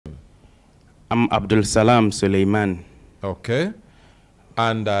I'm Abdul Salam Suleiman. Okay.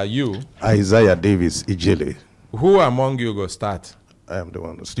 And you? Isaiah Davis Ijele. Who among you go start? I am the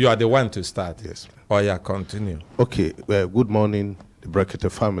one to start. You are the one to start? Yes. Or yeah, continue. Okay. Good morning, the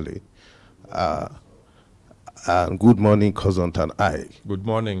Brekete family. And good morning, cousin and I. Good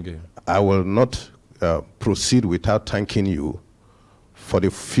morning. I will not proceed without thanking you for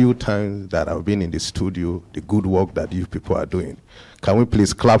the few times that I've been in the studio, the good work that you people are doing. Can we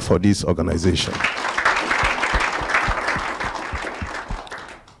please clap for this organization?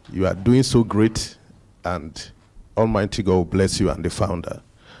 You are doing so great, and Almighty God will bless you and the founder.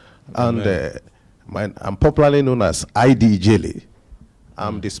 Amen. And I'm popularly known as ID Jelly.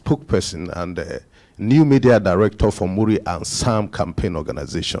 I'm the spokesperson and new media director for Muri and Sam campaign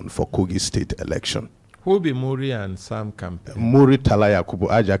organization for Kogi State election. Who be Muri and Sam campaign? Muri Talaya Kubu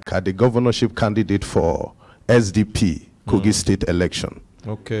Ajaka, the governorship candidate for SDP Kogi State election.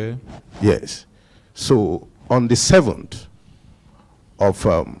 Okay. Yes. So on the 7th of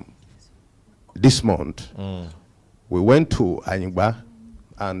this month, we went to Anyigba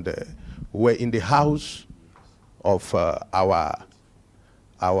and we were in the house of our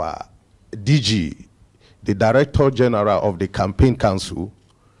DG, the Director General of the Campaign Council,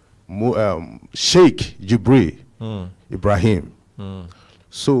 Sheikh Jibril Ibrahim.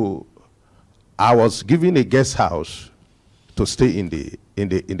 So I was given a guest house to stay in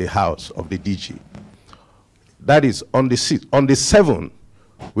the house of the DG. That is on the 6th. On the 7th,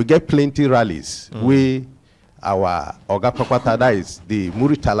 we get plenty rallies. We, our Oga Pakwata, that is the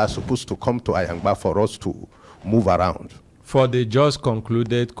Muritala, supposed to come to Anyigba for us to move around. For the just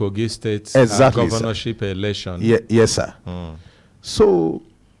concluded Kogi State governorship election. Yes, sir. So,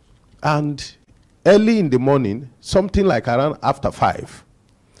 and early in the morning, something like around after 5,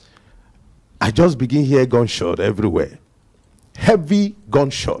 I just begin hear gunshot everywhere. Heavy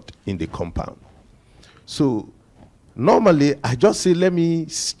gunshot in the compound. So, normally, I just say, let me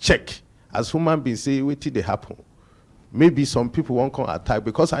check. As human beings say, wait till they happen. Maybe some people won't come attack,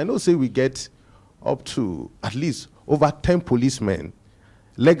 because I know, say, we get up to at least over 10 policemen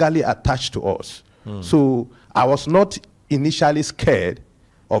legally attached to us. So I was not initially scared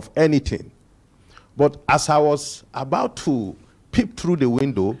of anything. But as I was about to peep through the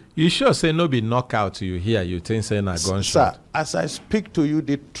window... You sure say no be knockout you hear, you think say na gunshot? Sir, as I speak to you,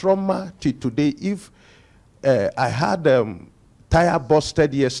 the trauma till today, if I had tire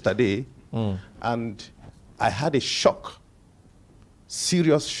busted yesterday, and I had a shock.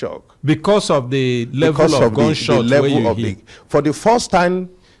 Serious shock. Because of the level of gunshot where you hear. For the first time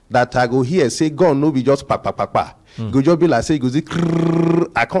that I go here, say gun no be just pa pa pa pa. Go just be like say go see.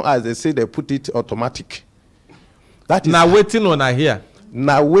 I can't, as they say, they put it automatic. That is now waiting on I hear.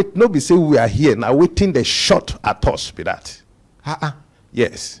 Now wait, no be say we are here. Now waiting the shot at us be that.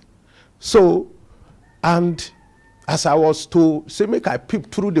 Yes. So, and as I was to say, make I peep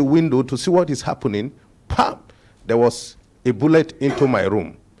through the window to see what is happening. Pam, there was a bullet into my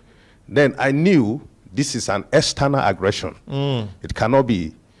room. Then I knew this is an external aggression. It cannot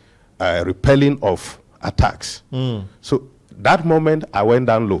be repelling of attacks. So that moment I went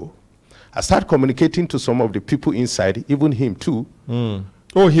down low. I started communicating to some of the people inside, even him too.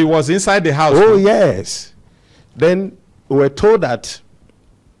 Oh, he was inside the house? Oh, yes. Then we were told that,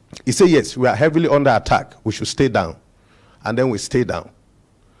 he said, yes, we are heavily under attack. We should stay down. And then we stayed down.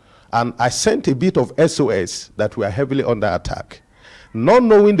 And I sent a bit of SOS that we are heavily under attack, not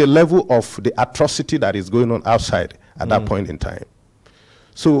knowing the level of the atrocity that is going on outside at that point in time.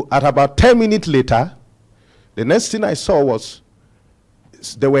 So at about 10 minutes later, the next thing I saw was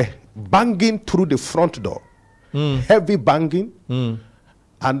they were banging through the front door, heavy banging,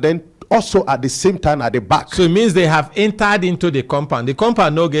 and then also at the same time at the back. So it means they have entered into the compound. The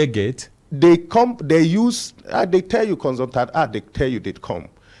compound no get gate? They come, they use, they tell you consultant, they tell you they come.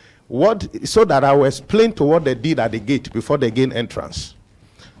 So that I will explain to what they did at the gate before they gain entrance.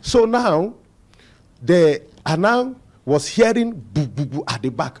 So now, they are now was hearing boo boo boo at the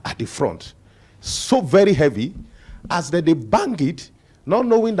back, at the front. So very heavy, as they bang it, not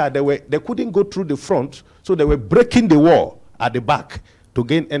knowing that they couldn't go through the front, so they were breaking the wall at the back to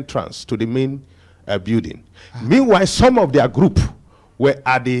gain entrance to the main building. Meanwhile, some of their group were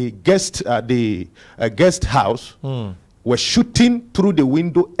at the guest house. Were shooting through the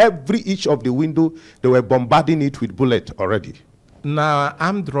window. Each of the window, they were bombarding it with bullets already. Now,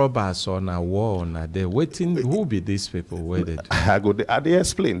 armed robbers on a war, they're waiting. Who be these people? Where they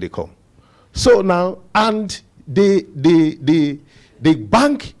explain, they come. So now, and they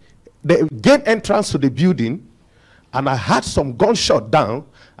bank, they get entrance to the building, and I had some gunshot down,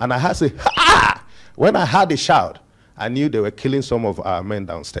 and I had to say, ha! When I heard a shout, I knew they were killing some of our men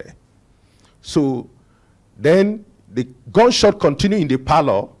downstairs. So then the gunshot continued in the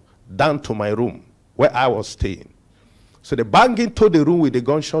parlor down to my room where I was staying. So the banging into the room with the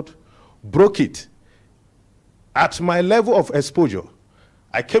gunshot broke it. At my level of exposure,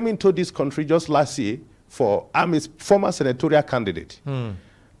 I came into this country just last year I'm a former senatorial candidate.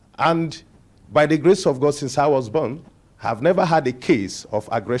 And by the grace of God, since I was born, I've never had a case of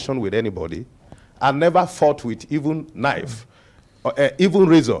aggression with anybody. I never fought with even knife, or even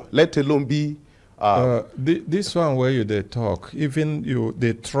razor, let alone be... this one where they talk, even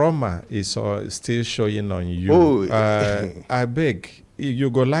the trauma is still showing on you. Oh. I beg, you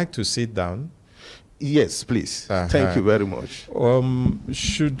go like to sit down? Yes, please. Thank you very much.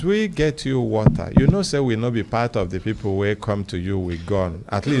 Should we get you water? You know, say we not be part of the people who come to you with gun.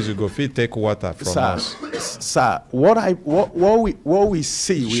 At least you go fit take water from us. Sir, what we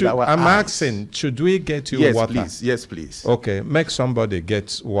see with our I'm eyes. asking, should we get you Yes, water? please. Yes, please. Okay, make somebody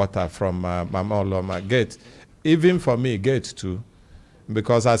get water from Mama Oloma. Get, even for me, get too.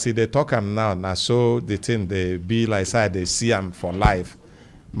 Because I see they talk am now so the thing they be like say they see am for life.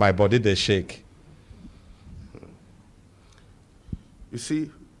 My body they shake. You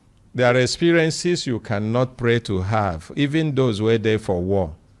see, there are experiences you cannot pray to have, even those where they for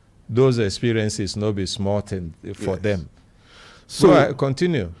war. Those experiences no be small thing for them. So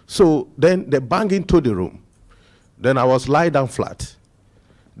continue. So then they banged into the room. Then I was lying down flat.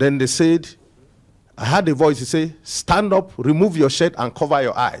 Then they said, I heard a voice, he said, stand up, remove your shirt and cover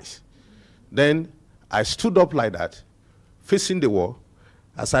your eyes. Then I stood up like that, facing the wall.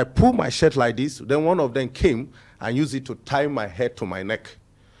 As I pulled my shirt like this, then one of them came and used it to tie my head to my neck.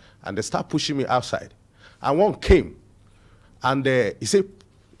 And they start pushing me outside. And one came, and he said,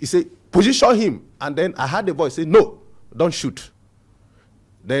 position him. And then I heard the voice say, no, don't shoot.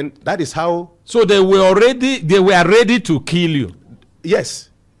 Then that is how... So they were ready to kill you? Yes.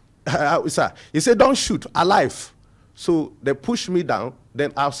 Sir, he said, don't shoot, alive. So they pushed me down,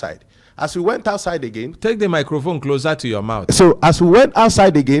 then outside. As we went outside again... Take the microphone closer to your mouth. So as we went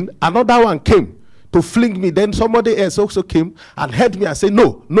outside again, another one came to fling me. Then somebody else also came and heard me and said,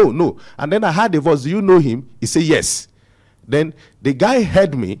 no, no, no. And then I heard the voice, do you know him? He said, yes. Then the guy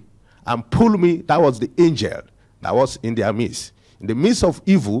heard me and pulled me. That was the angel that was in their midst. In the midst of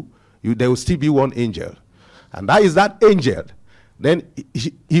evil, there will still be one angel. And that is that angel. Then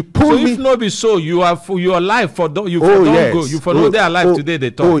he pulled me. So if not be so, you are alive for you for don't yes. go. You for know they are alive today, they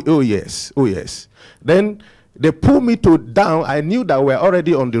talk. Oh yes. Oh yes. Then they pulled me down. I knew that we were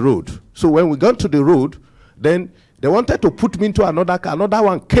already on the road. So when we got to the road, then they wanted to put me into another car. Another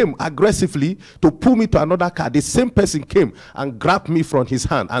one came aggressively to pull me to another car. The same person came and grabbed me from his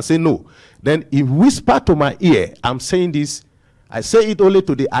hand and said no. Then he whispered to my ear, I'm saying this. I say it only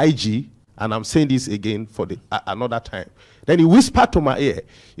to the IG, and I'm saying this again for another time. Then he whispered to my ear.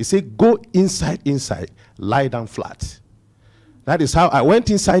 He said, go inside, lie down flat. That is how I went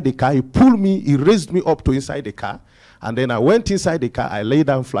inside the car. He pulled me, he raised me up to inside the car. And then I went inside the car, I lay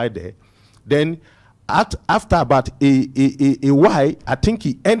down flat there. Then after about a while, I think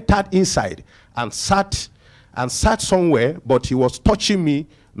he entered inside and sat somewhere, but he was touching me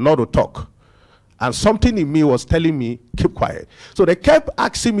not to talk. And something in me was telling me, keep quiet. So they kept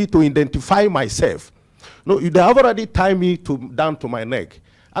asking me to identify myself. No, they have already tied me down to my neck.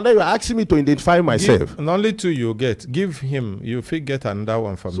 And then you're asking me to identify myself. And only two you get. Give him, you get another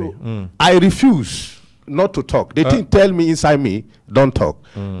one for me. I refuse not to talk. They didn't tell me inside me, don't talk.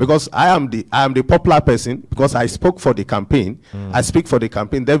 Because I am the popular person, because I spoke for the campaign. I speak for the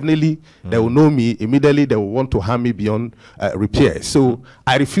campaign. Definitely, they will know me. Immediately, they will want to harm me beyond repair. So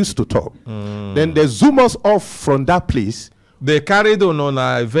I refuse to talk. Then they zoom us off from that place. They carried on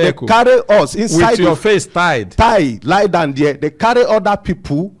a vehicle. They carry us inside with your face tied. Lie down there. They carry other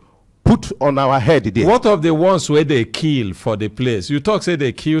people, put on our head there. What of the ones where they kill for the place? You talk say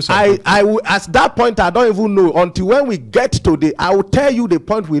they kill some people. At that point, I don't even know. Until when we get to I will tell you the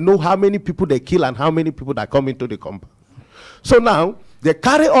point we know how many people they kill and how many people that come into the compound. So now, they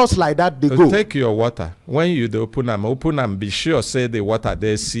carry us like that, they go. Take your water. When you open them, be sure say the water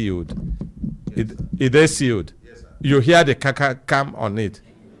they sealed. It is sealed. You hear the kaka come on it.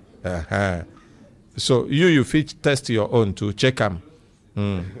 So you fit test your own to check them.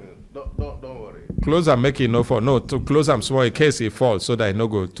 Don't worry. Close and make it no fall. No, to close them small in case it falls so that it no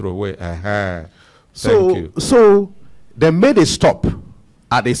go throw away. Thank you. So they made a stop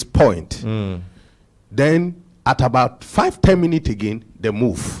at this point. Then at about 5-10 minutes again, they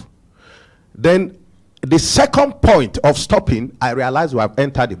move. Then the second point of stopping, I realized we have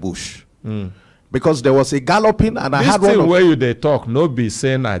entered the bush. because there was a galloping, and I had one. This thing where you they talk, no be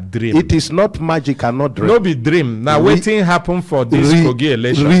saying a dream. It is not magic and not dream. No be dream. Now waiting happen for this Kogi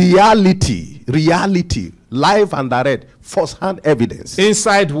election. Reality, live and direct, first-hand evidence.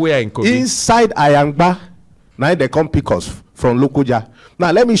 Inside where in Kogi? Inside Ayangba. Now they come pick us from Lokoja.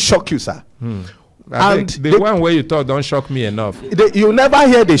 Now let me shock you, sir. And the one where you talk don't shock me enough. You never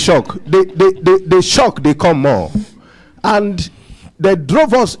hear the shock. The shock, they come more. And they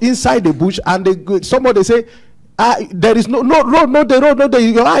drove us inside the bush, and somebody say, there is no the road,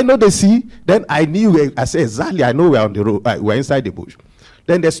 I know the sea. Then I knew, I said, exactly, I know we're on the road, we're inside the bush.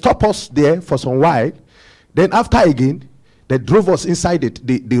 Then they stop us there for some while. Then after again, they drove us inside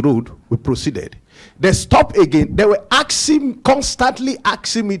the road. We proceeded. They stopped again. They were constantly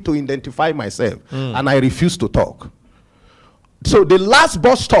asking me to identify myself, and I refused to talk. So the last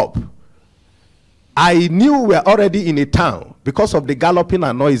bus stop, I knew we were already in a town because of the galloping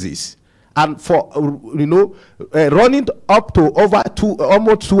and noises. And for, running up to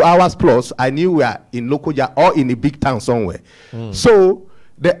almost 2 hours plus, I knew we were in Lokoja or in a big town somewhere. So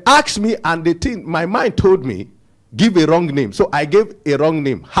they asked me, and my mind told me, give a wrong name. So I gave a wrong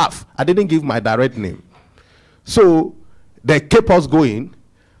name, half. I didn't give my direct name. So they kept us going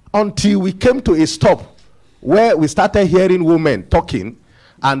until we came to a stop where we started hearing women talking,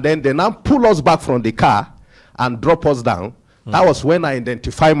 and then they now pull us back from the car and drop us down. That was when I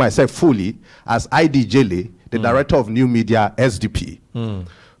identified myself fully as ID Jele, the director of New Media, SDP.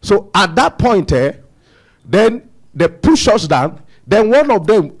 So at that point, then they pushed us down. Then one of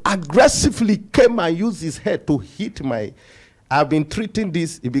them aggressively came and used his head to hit my. I've been treating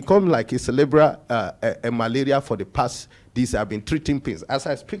this. It become like a cerebral malaria for the past. I've been treating pains. As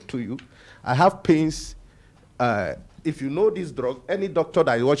I speak to you, I have pains. If you know this drug, any doctor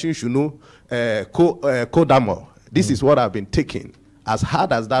that is watching should know Codamol. This is what I've been taking. As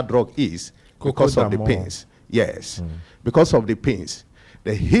hard as that drug is, because of the pains. Yes, because of the pains.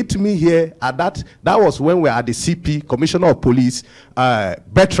 They hit me here at that. That was when we were at the CP, Commissioner of Police,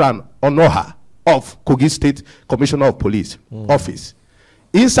 Bertrand Onoha of Kogi State Commissioner of Police office.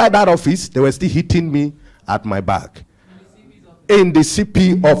 Inside that office, they were still hitting me at my back. In the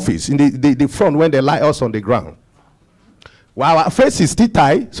CP office, in the front when they lie us on the ground. Well, our face is still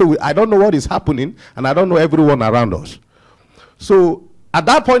tied, so I don't know what is happening, and I don't know everyone around us. So at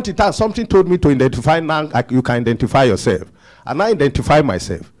that point in time, something told me to identify. Now you can identify yourself. And I identify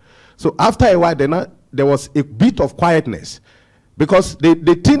myself. So after a while, there was a bit of quietness, because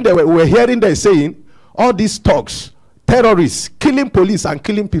the thing that we were hearing, they saying, all these talks, terrorists, killing police and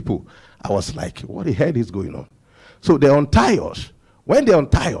killing people. I was like, what the hell is going on? So they untie us. When they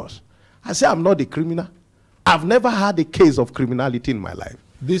untie us, I say, I'm not a criminal. I've never had a case of criminality in my life.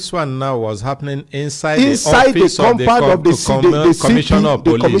 This one now was happening inside the office the compound of the Commissioner of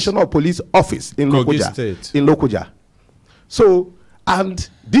Police. The Commissioner of Police office in Lokoja. So, and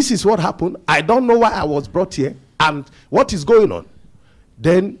this is what happened. I don't know why I was brought here and what is going on.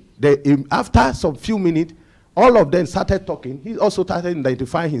 Then, after some few minutes, all of them started talking. He also started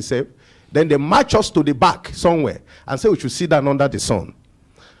identifying himself. Then they march us to the back somewhere and say we should sit down under the sun.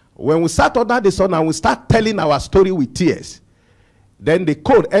 When we sat under the sun and we start telling our story with tears, then the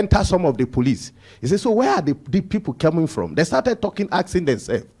code enters some of the police. He says, so where are the people coming from? They started talking, asking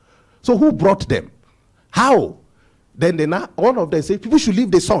themselves. So who brought them? How? Then one of them said, people should leave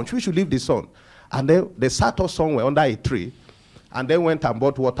the sun. We should leave the sun. And then they sat us somewhere under a tree, and then went and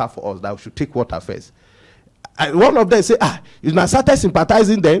bought water for us, that we should take water first. And one of them said, you now started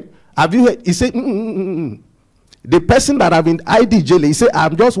sympathizing them. Have you heard? He said, The person that have been ID jail, he said,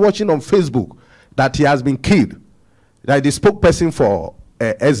 I'm just watching on Facebook that he has been killed. That the spokesperson for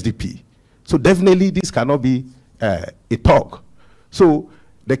SDP. So definitely this cannot be a talk. So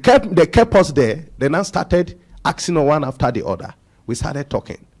they kept us there. They now started asking one after the other. We started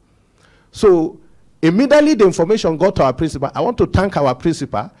talking. So immediately the information got to our principal. I want to thank our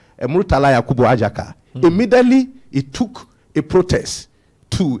principal, Murtala Yakubu Ajaka. Immediately he took a protest.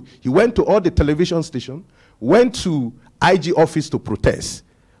 He went to all the television stations, went to IG office to protest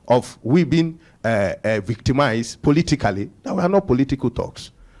of we being victimized politically. That were not political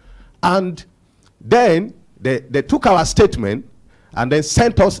talks. And then they took our statement and then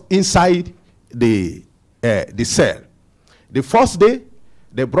sent us inside the cell. The first day,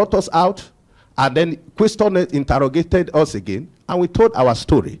 they brought us out and then interrogated us again, and we told our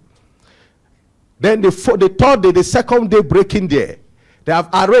story. Then the third day, the second day breaking there, they have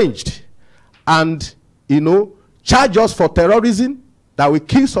arranged and, charge us for terrorism, that we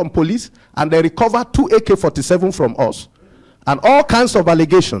kill some police, and they recover 2 AK-47 from us, and all kinds of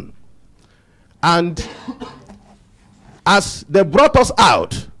allegations. And as they brought us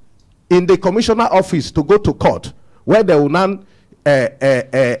out, in the commissioner office to go to court, where they will now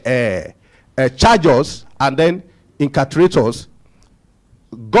charge us and then incarcerate us.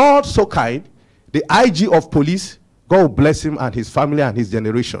 God so kind, the IG of police, God will bless him and his family and his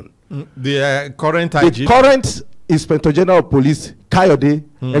generation. The current IG? The current Inspector General of Police, Kayode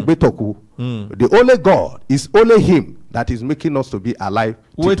Egbetoku, the only God is only him that is making us to be alive.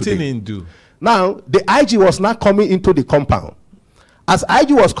 What did he do? Now, the IG was not coming into the compound. As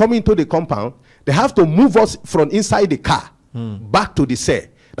IG was coming into the compound, they have to move us from inside the car back to the cell.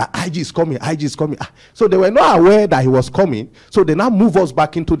 That IG is coming, IG is coming. So they were not aware that he was coming. So they now move us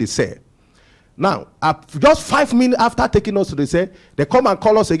back into the cell. Now, just 5 minutes after taking us to the cell, they come and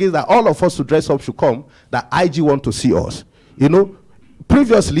call us again that all of us to dress up should come, that IG want to see us. You know,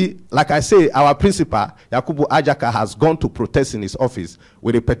 previously, like I say, our principal, Yakubu Ajaka, has gone to protest in his office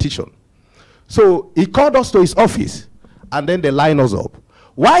with a petition. So he called us to his office, and then they line us up.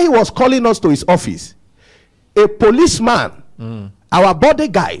 While he was calling us to his office, a policeman, our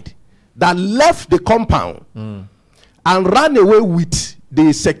bodyguard, that left the compound and ran away with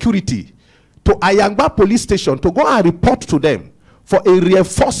the security to Ayangba police station to go and report to them for a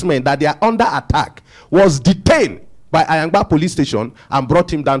reinforcement that they are under attack, was detained by Ayangba police station and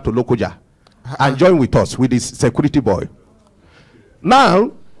brought him down to Lokoja and joined with us, with his security boy.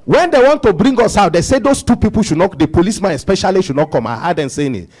 Now, when they want to bring us out, they say those two people should not, the policeman especially should not come. I heard them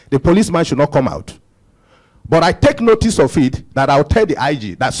saying it. The policeman should not come out. But I take notice of it, that I'll tell the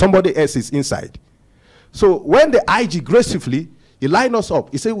IG that somebody else is inside. So when the IG gracefully, he lined us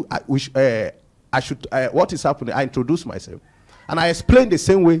up. He said, what is happening? I introduced myself. And I explained the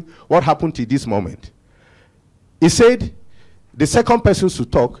same way what happened to this moment. He said, the second person to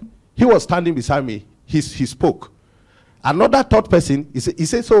talk, he was standing beside me. He spoke. Another third person, he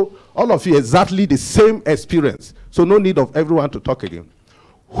said, so all of you exactly the same experience. So no need of everyone to talk again.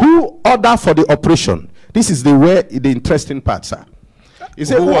 Who ordered for the operation? This is the interesting part, sir. He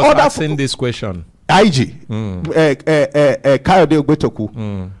said, who was asking this question? IG, Kayode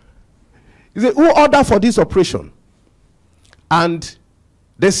Egbetoku. He said, who ordered for this operation? And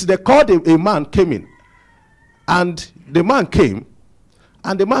they called a man, came in. And the man came,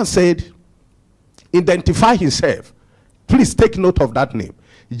 and the man said, identify himself. Please take note of that name.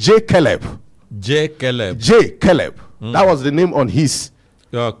 J. Caleb. J. Caleb. J. Caleb. That was the name on his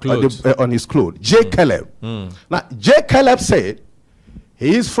clothes. On his clothes. J. Caleb. Now, J. Caleb said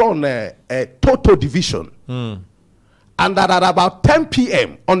he is from Toto Division. And that at about 10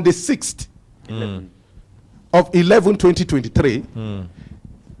 p.m. on the 6th of 11/2023,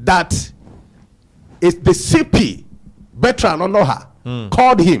 that is the CP, Bertrand Onoha,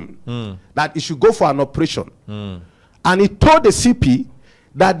 called him that he should go for an operation. And he told the CP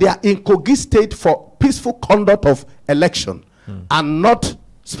that they are in Kogi state for peaceful conduct of election and not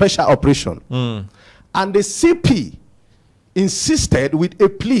special operation. And the CP insisted with a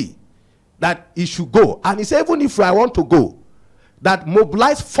plea that he should go. And he said, even if I want to go, that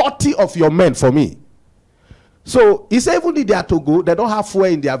mobilize 40 of your men for me. So he said, even if they are to go, they don't have fuel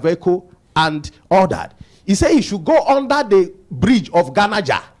in their vehicle and all that. He said he should go under the bridge of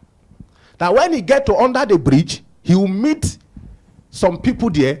Ganaja. Now when he get to under the bridge, he will meet some people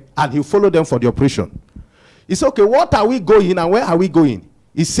there and he'll follow them for the operation. He said, okay, what are we going and where are we going?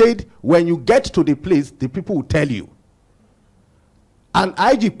 He said, when you get to the place, the people will tell you. And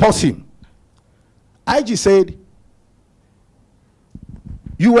IG paused him. IG said,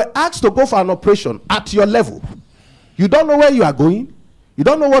 you were asked to go for an operation at your level. You don't know where you are going. You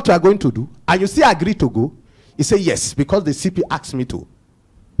don't know what you are going to do. And you still agree to go. He said, yes, because the CP asked me to.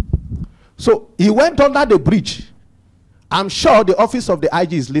 So he went under the bridge. I'm sure the office of the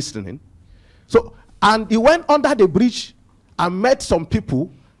IG is listening. So, and he went under the bridge and met some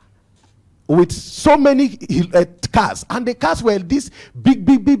people with so many cars. And the cars were these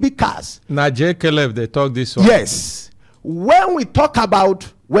big cars. Now, J. Caleb, they talk this one. Yes. When we talk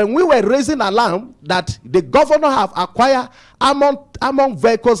about, when we were raising alarm that the governor have acquired among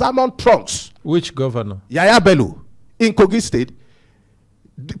vehicles, among trunks. Which governor? Yaya Bello in Kogi State.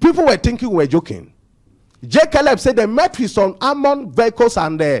 People were thinking we were joking. J. Caleb said they met with some armored vehicles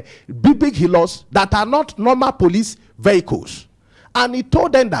and big helos that are not normal police vehicles. And he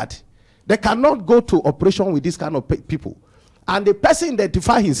told them that they cannot go to operation with this kind of people. And the person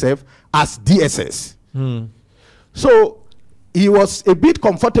identified himself as DSS. So he was a bit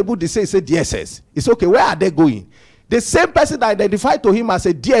comfortable to say DSS. It's okay, where are they going? The same person that identified to him as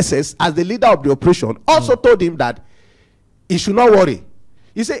a DSS, as the leader of the operation, also told him that he should not worry.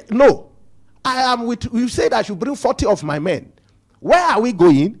 He said, no, I am with, you said I should bring 40 of my men. Where are we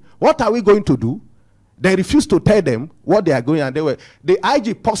going? What are we going to do? They refused to tell them what they are going, and the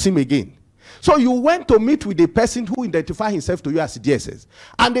IG paused him again. So you went to meet with the person who identified himself to you as DSS,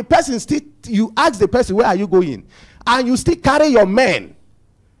 and the person still, you ask the person, where are you going? And you still carry your men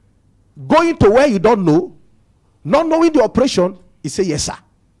going to where you don't know, not knowing the operation. He said, yes, sir.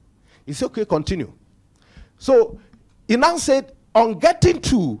 He said, okay, continue. So he now said, on getting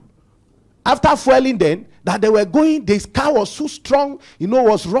to, after fueling them, that they were going, this car was so strong,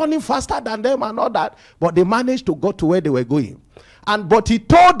 was running faster than them and all that, but they managed to go to where they were going. But he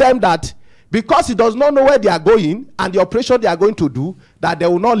told them that because he does not know where they are going and the operation they are going to do, that they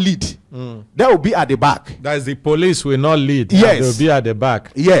will not lead. They will be at the back. That is, the police will not lead. Yes. They will be at the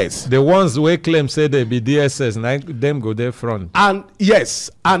back. Yes. The ones who claim say they be DSS, and them go there front. And yes,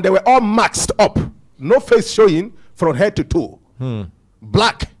 and they were all maxed up. No face showing from head to toe.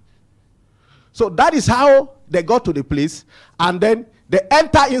 Black. So that is how they got to the place. And then they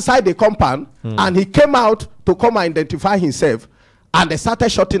enter inside the compound, and he came out to come and identify himself, and they started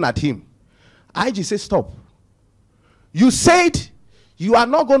shooting at him. IG said, stop. You said you are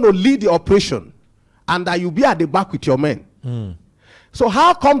not going to lead the operation and that you'll be at the back with your men. So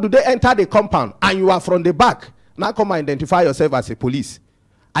how come do they enter the compound and you are from the back? Now come and identify yourself as a police.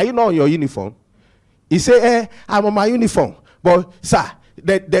 Are you not on your uniform? He said, I'm on my uniform. But sir,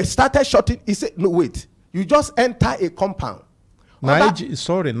 they started shooting. He said, no, wait. You just enter a compound.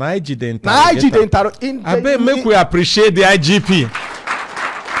 Sorry, Naiji the interrogator. I bet make we appreciate the IGP.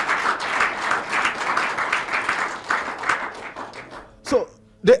 So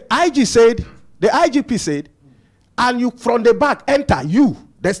the IGP said, and you from the back enter, you.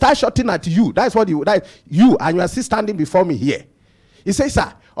 They start shooting at you. That's what you, and you are still standing before me here. He said,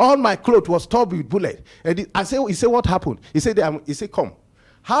 sir, all my clothes was torn with bullets. He said, what happened? He said, come.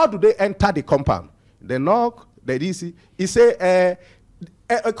 How do they enter the compound? They knock, they DC. He said,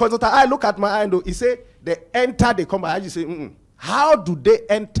 I look at my window. He said, they enter the compound. I just say, how do they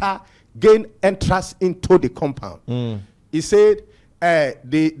gain entrance into the compound? He said,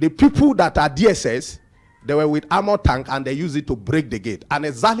 the people that are DSS, they were with armor tank and they used it to break the gate. And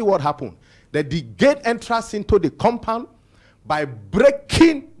exactly what happened, that the gate entrance into the compound by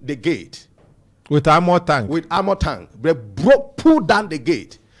breaking the gate. With armor tank? With armor tank. They pulled down the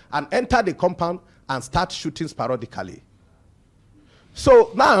gate and entered the compound and start shooting sporadically.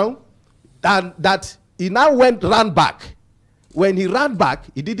 So now, that he now ran back. When he ran back,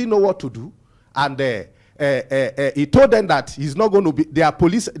 he didn't know what to do. And he told them that he's not going to be, they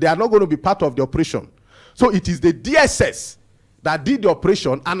are not going to be part of the operation. So it is the DSS that did the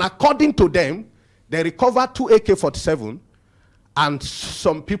operation, and according to them, they recovered 2 AK-47 and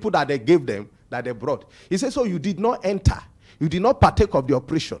some people that they gave them that they brought. He said, so you did not enter, you did not partake of the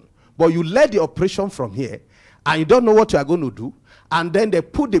operation, but you led the operation from here, and you don't know what you are going to do, and then they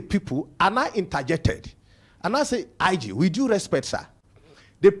put the people, and I interjected, and I said, IG, with due respect, sir,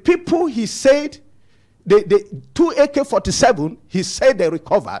 the people he said, the 2 AK-47 he said they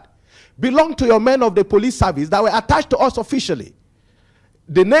recovered, belong to your men of the police service that were attached to us officially.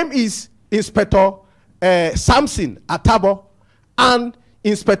 The name is Inspector Samson Atabo and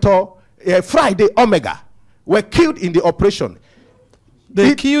Inspector Friday Omega were killed in the operation.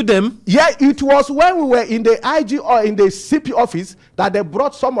 They killed them? Yeah, it was when we were in the IG or in the CP office that they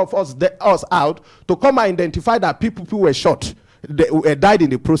brought some of us out to come and identify that people were shot. They died in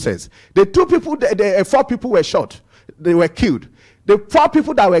the process. The 4 people were shot. They were killed. The 4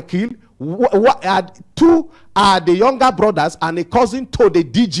 people that were killed, 2 are the younger brothers and a cousin to the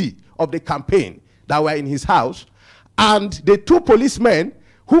DG of the campaign that were in his house. And the 2 policemen,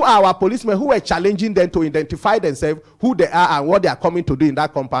 who are our policemen who were challenging them to identify themselves, who they are and what they are coming to do in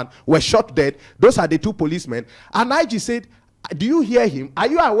that compound, were shot dead. Those are the 2 policemen. And IG said, do you hear him? Are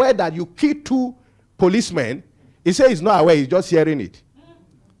you aware that you killed 2 policemen? He said he's not aware, he's just hearing it.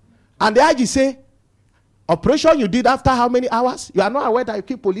 And the IG said, operation you did after how many hours? You are not aware that you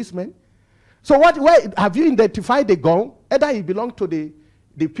killed policemen? So where have you identified the gun? Either he belonged to the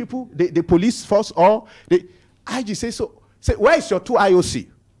people, the police force, or the IG says, so say, where is your 2 IOC?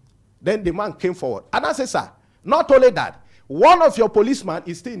 Then the man came forward. And I said, sir, not only that, one of your policemen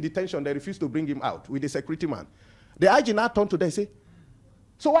is still in detention. They refused to bring him out with the security man. The IG now turned to them and said,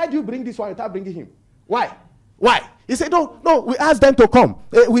 so why do you bring this one without bringing him? Why? Why? He said, no, we asked them to come.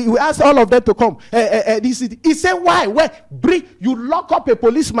 We asked all of them to come. He said, why? You lock up a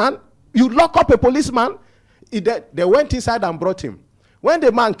policeman. You lock up a policeman. They went inside and brought him. When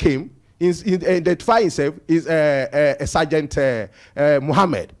the man came, he identified himself, is Sergeant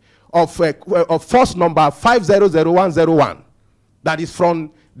Muhammad of force number 500101. That is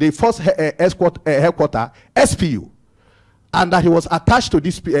from the first headquarter, SPU. and that he was attached to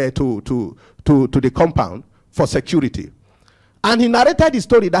this to the compound for security. And he narrated the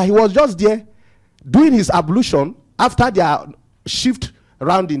story that he was just there doing his ablution after their shift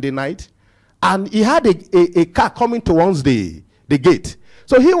round in the night, and he had a car coming towards the gate.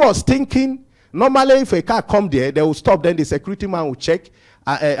 So he was thinking, normally if a car come there, they will stop, then the security man will check.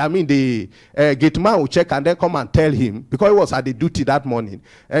 The gate man will check and then come and tell him, because he was at the duty that morning.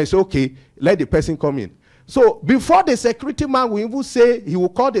 And it's okay, let the person come in. So before the security man will even say, he will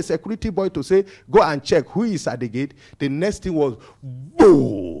call the security boy to say, go and check who is at the gate. The next thing was,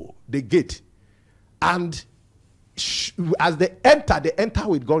 boom, the gate. And as they enter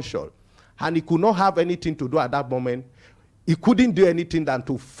with gunshot. And he could not have anything to do at that moment. He couldn't do anything than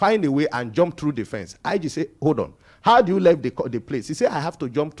to find a way and jump through the fence. I just say, hold on. How do you leave the place? He said, I have to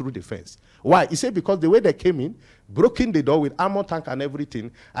jump through the fence. Why? He said, because the way they came in, broken the door with armor tank and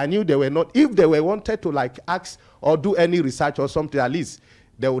everything, I knew they were not, if they were wanted to like ask or do any research or something, at least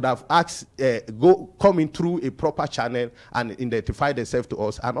they would have asked, come in through a proper channel and identify themselves to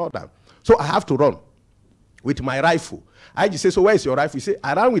us and all that. So I have to run with my rifle. I just say, so where is your rifle? He said,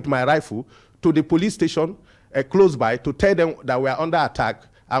 I ran with my rifle to the police station close by to tell them that we are under attack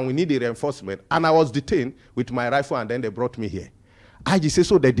and we need a reinforcement. And I was detained with my rifle, and then they brought me here. I just say,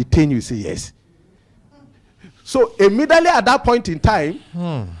 so they detain you? He say, yes. So immediately at that point in time,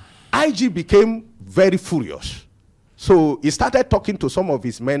 IG became very furious. So he started talking to some of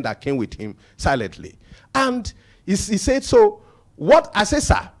his men that came with him silently. And he said, so what? I said,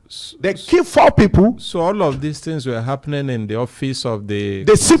 sir, they killed 4 people. So all of these things were happening in the office of the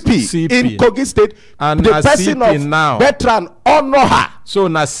CP in Kogi State. And the person of now, veteran Onoha. So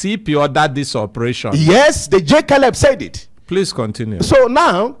na CP ordered this operation. Yes, the J. Caleb said it. Please continue. So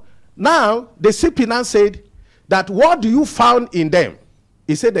now the CP now said that what do you found in them?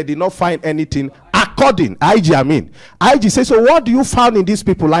 He said they did not find anything according IG said, so what do you found in these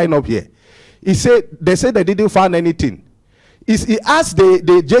people lying up here? He said they said they didn't find anything. He asked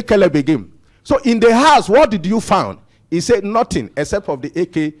the J. Caleb again. So in the house, what did you found? He said nothing except of the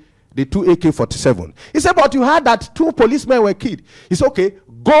 2 AK-47. He said, but you heard that 2 policemen were killed. He said, okay,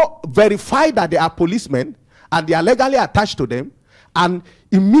 go verify that they are policemen and they are legally attached to them. And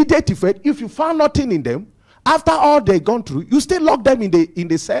immediate effect, if you found nothing in them, after all they've gone through, you still lock them in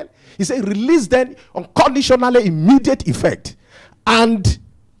the cell. He said, release them on conditionally immediate effect and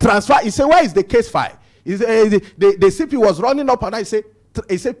transfer. He said, where is the case file? He said, the CP was running up and I said,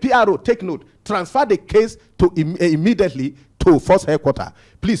 PRO, take note, transfer the case to immediately to force headquarters.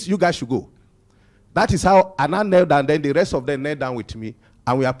 Please, you guys should go. That is how Anna knelt down, then the rest of them knelt down with me,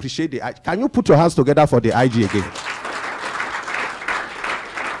 and we appreciate the IG. Can you put your hands together for the IG again?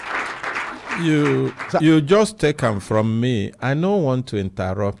 You just take them from me. I don't want to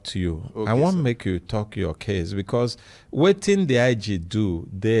interrupt you. Okay, I want to make you talk your case, because waiting the IG do,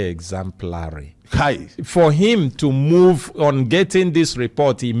 they're exemplary. Hi. For him to move on getting this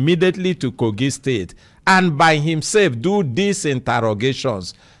report immediately to Kogi State and by himself do these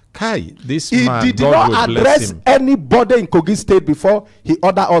interrogations. Kai, this man, he did not address anybody in Kogi State before he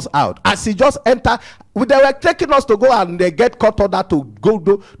ordered us out. As he just entered, they were taking us to go and they get court order to go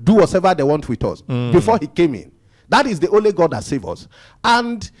do whatever they want with us before he came in. That is the only God that saved us.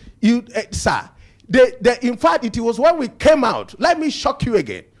 And you, sir, in fact, it was when we came out. Let me shock you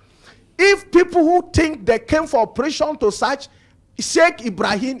again. If people who think they came for operation to search, Sheikh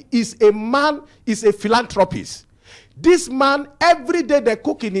Ibrahim is a man, is a philanthropist. This man, every day they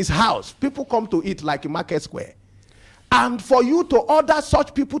cook in his house. People come to eat like a market square. And for you to order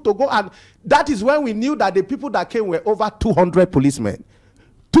such people to go, and that is when we knew that the people that came were over 200 policemen.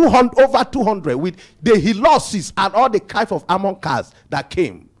 Over 200 with the Hilossis and all the type of armored cars that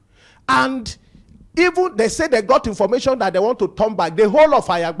came. And even they say they got information that they want to turn back the whole of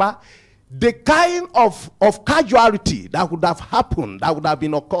Ayagba. The kind of casualty that would have happened, that would have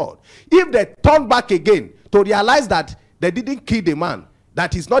been occurred, if they turn back again to realize that they didn't kill the man,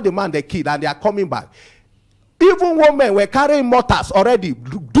 that is not the man they killed, and they are coming back. Even women were carrying mortars already,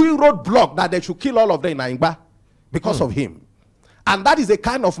 doing roadblock that they should kill all of them in Ayagba because of him. And that is the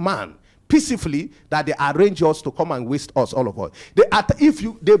kind of man, peacefully, that they arrange us to come and waste us, all of us.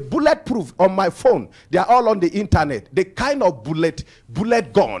 They bulletproof on my phone, they are all on the internet. The kind of bullet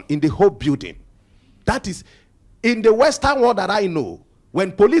gun in the whole building. That is, in the Western world that I know,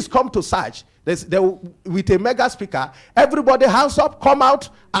 when police come to search, with a mega speaker, everybody hands up, come out,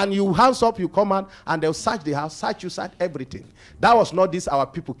 and you hands up, you come out, and they'll search the house, search you, search everything. That was not this our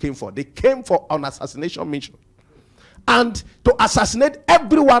people came for. They came for an assassination mission. and to assassinate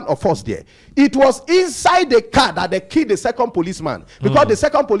every one of us there. It was inside the car that they killed the second policeman, because the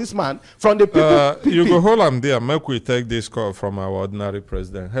second policeman from the people. You go hold on there. Make we take this call from our ordinary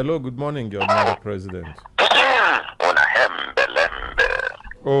president. Hello, good morning, your ordinary president.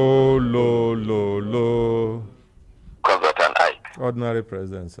 Oh, lo. Ordinary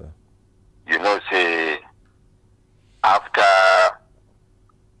president, sir. You know, say, after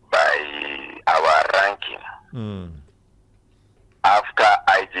by our ranking, after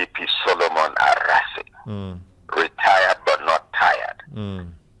IGP Solomon Arase, retired but not tired,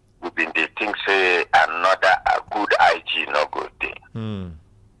 we've been dating, say, another a good IG no good thing.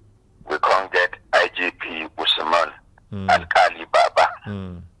 We can't get IGP Usman Alkali Baba.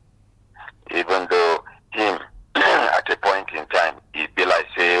 Even though him, at a point in time, he be like,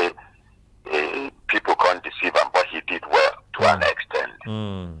 say, people can't deceive him, but he did well to an extent.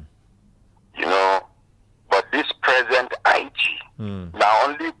 You know, but this present IG, now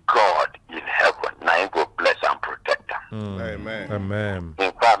only God in heaven, now he go bless and protect them. Amen. Amen.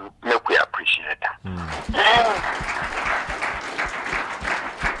 In fact, make we appreciate them.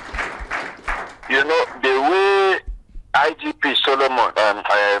 You know, the way IGP Solomon,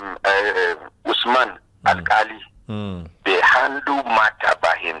 Usman Alkali, they handle matter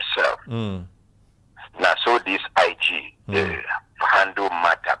by himself. Now, so this IG, they handle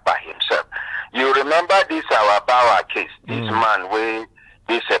matter by himself. You remember this our Bawa case, this man where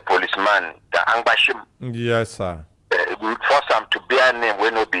this policeman, the Angbashim. Yes, sir. We force him to bear name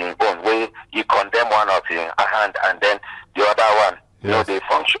when not being born, where he condemned one of his hand and then the other one. Yes. No, they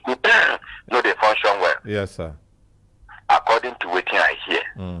function. No, they function well. Yes, sir. According to what I hear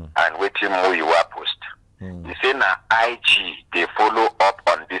and what you were post. You say now IG they follow up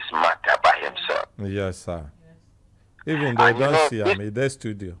on this matter by himself. Yes, sir. Even they don't see him in the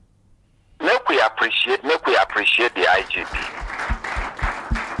studio. Make we appreciate the IGP.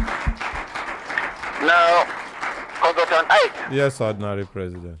 Now, Consultant Ike. Yes, ordinary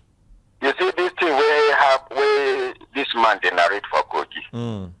president. You see this thing where this man they narrate for Kogi.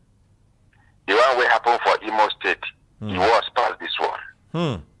 The one where happened for Imo State, he was past this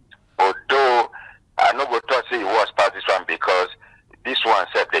one. Although I no go to say he was past this one because this one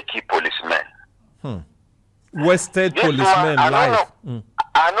said they keep policemen. Wasted policemen life.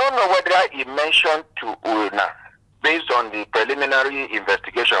 I don't know whether he mentioned to Una based on the preliminary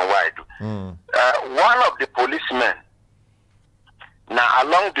investigation why I do. One of the policemen now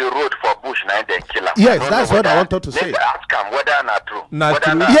along the road for Bush now they kill him. Yes, that's what I wanted to say. Ask him whether not true.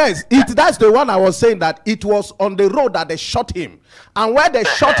 Yes, that's the one I was saying, that it was on the road that they shot him, and where they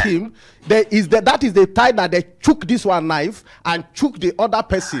shot him, that is the time that they took this one knife and took the other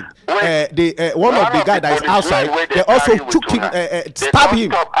person. One of the guy that is outside, they also took him, stabbed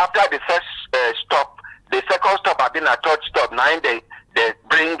him. After the first stop, the second stop had been a third stop. Now they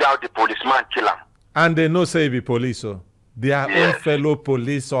bring out the policeman, kill him. And they know say be police, so they are own fellow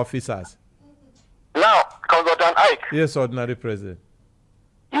police officers. Now, Consultant Ike. Yes, ordinary president.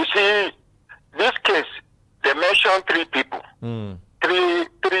 You see, this case, they mentioned 3 people.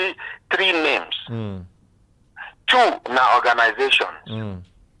 Three names. 2 now organizations.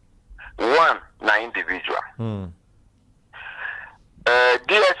 1 now individual.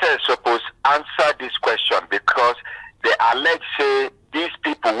 DSS supposed answer this question because they allege say these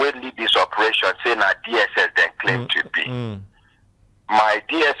people will lead this operation say now DSS then claim to be. My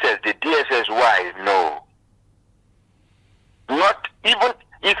DSS, the DSS why no. Not even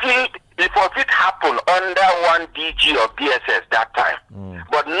if it happened under one DG of DSS that time,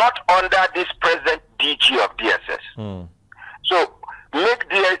 but not under this present DG of DSS. So make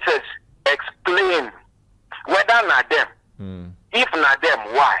DSS explain whether not them. If not them,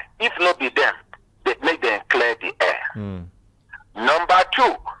 why? If not be them, they make them clear the air. Number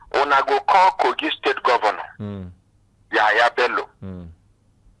 2, una go call Kogi State Governor, Yahya Bello.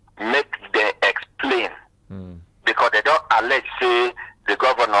 Make them explain. Because they don't allege, say, the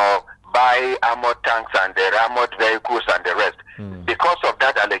governor buy armored tanks and the armored vehicles and the rest. Because of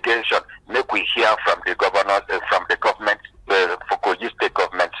that allegation, make we hear from the governors, from the government, for Kogi State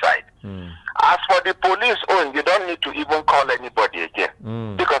government side. As for the police own, you don't need to even call anybody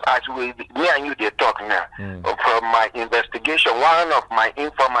again. Because as me and you, they talk now. From my investigation, one of my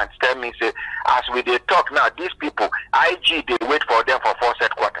informants tell me, say, as we they talk now, these people, IG, they wait for them for force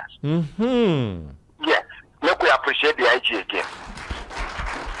headquarters. Yes. Make we appreciate the IG again.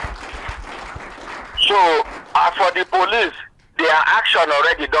 So, as for the police, their action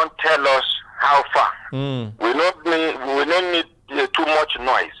already don't tell us how far. We don't need too much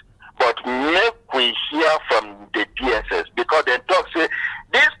noise. But make we hear from the DSS because they talk say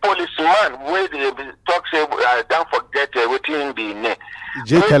this policeman where they talk say don't forget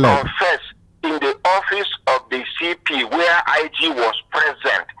J. Caleb. confess in the office of the CP where IG was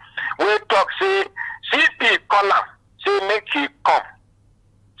present. We talk say CP call him, say make he come.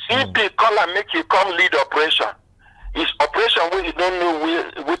 CP call him, make he come lead operation. His operation where he don't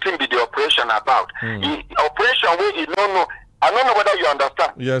know what be the operation about. Operation where he don't know. I don't know whether you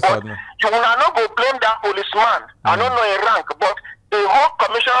understand. Yes, but I know. You will not go blame that policeman. I don't know a rank, but the whole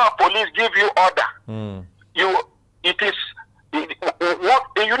commissioner of police give you order. It is work,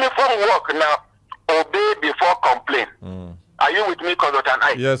 the uniform work now. Obey before complain. Are you with me,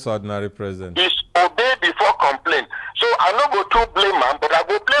 Consultant? Yes, Ordinary President. Is obey before complain. So I not go to blame him, but I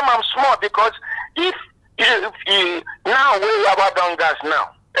go blame him small because if now we have done gas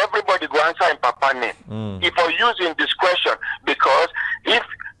now, everybody go answer in Papa name. If I use in discretion, because if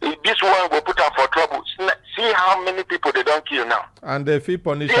this one will put up for trouble, see how many people they don't kill now. And if he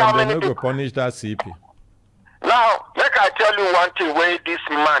punish them, they no go punish that CP. Now, make I tell you one thing where this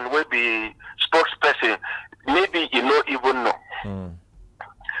man will be spokesperson, maybe he no even know.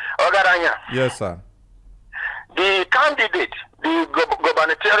 Ogaranya. Yes, sir. The candidate, the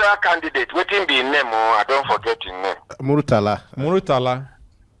gubernatorial candidate, waiting be name, or I don't forget his name. Murtala. Murtala.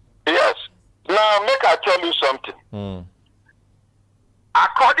 Yes. Now, make I tell you something.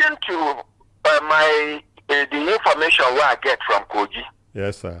 According to the information where I get from Kogi,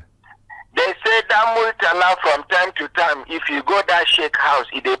 yes, sir. They say that Murtala from time to time, if you go that Sheikh house,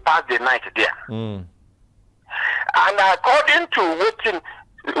 they pass the night there. And according to what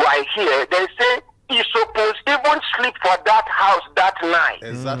I hear, they say he's supposed even sleep for that house that night.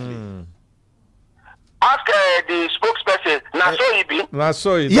 Exactly. Ask the spokesperson, Naso he be.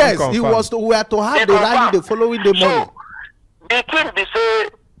 Naso he yes, he was. We are to have the rally the following day morning. So, the thing they say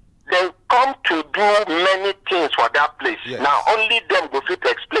they come to do many things for that place. Yes. Now only them go fit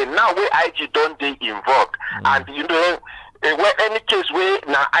explain. Now where IG don't they involved, and you know where any case where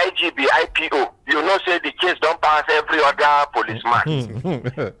now IG be IPO, you know say the case don't pass every other policeman.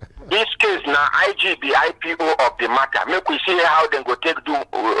 This case now IG be IPO of the matter. Make we see how they go take do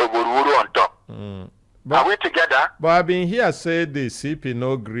on top. Are we together? But I've been here say the CP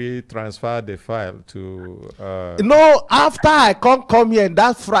no agree transfer the file to. No, after I come here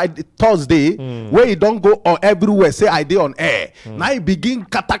that Friday, Thursday, where you don't go on everywhere, say I did on air. Now you begin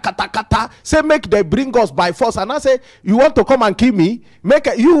kata, say make they bring us by force, and I say you want to come and kill me, make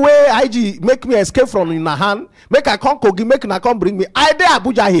you way IG make me escape from in a hand, make I come Kogi, make I come bring me. I dey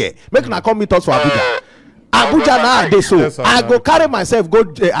Abuja here, make I come meet us for Abuja. Abuja now they so yes, I go carry myself go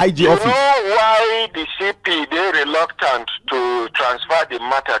IG you office. You know why the CP they reluctant to transfer the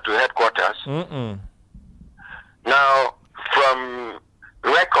matter to headquarters? Now, from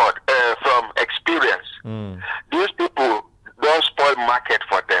record, from experience, these people don't spoil market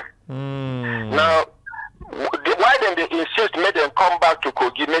for them. Now, why then they insist make them come back to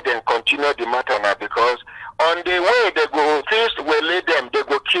Kogi, make them continue the matter now, because on the way they go first will lay them, they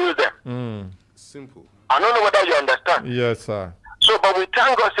go kill them. Simple. I don't know whether you understand. Yes, sir. So, but we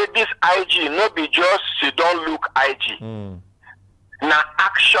thank God say this IG, not be just she don't look IG. Now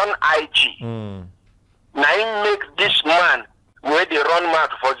action IG. Now he make this man where they run mad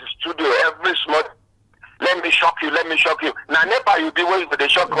for the studio every small. Let me shock you. Let me shock you. Now never you be waiting for the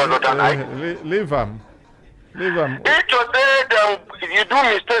shock all the time. Leave him. Leave him. It was there. You do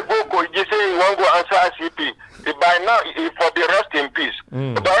mistake. Go. You say you want to go answer CP. By now, for the rest in peace.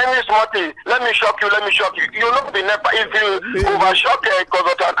 But any small thing, let me shock you. Let me shock you. You not be never. If you overshock a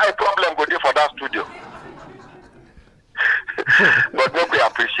consultant, I problem go there for that studio. But make we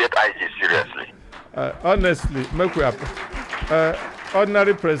appreciate IG seriously. Honestly, make we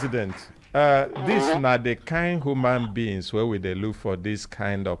ordinary president. This not the kind human beings where we they look for this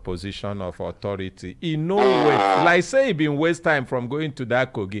kind of position of authority. In no way, like say he been waste time from going to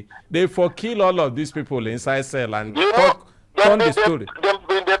that Kogi. They for kill all of these people inside cell and turn the story.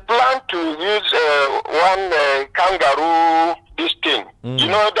 They plan to use one kangaroo this thing. You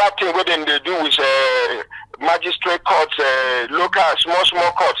know that thing what they do with magistrate courts, local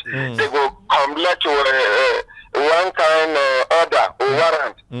small courts. They go complete to one kind order or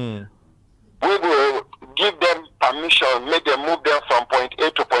warrant. We will give them permission, make them move them from point A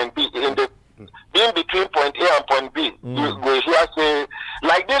to point B. In between point A and point B, we hear say,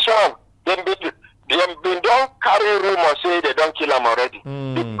 like this one, they don't carry rumors say they don't kill them already.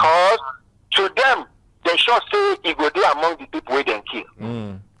 Because to them, they should say he go there among the people we then kill.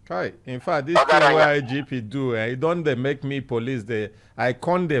 Okay. In fact, this thing where IGP do, it don't they make me police. I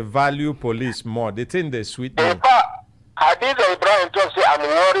can't they value police more. They think they sweet me. Hadiza Ibrahim just say, I'm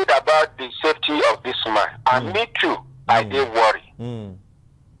worried about the safety of this man. And me too, I did worry.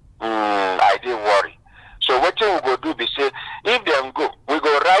 I did worry. So what we go do, we say, if them go, we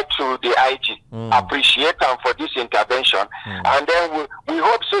write to the IG, appreciate them for this intervention, and then we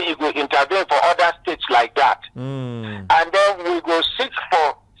hope so he will intervene for other states like that. And then we go seek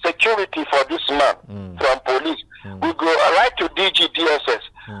for security for this man from police. We go write to DGDSS.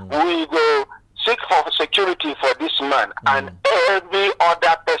 We go seek for security for this man and every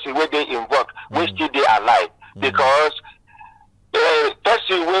other person where they involved, we still they alive. Because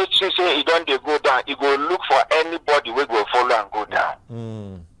person will say he don't they go down, he go look for anybody we go follow and go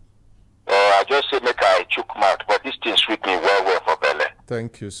down. I just say make I chook mouth, but this thing sweet me well for belly.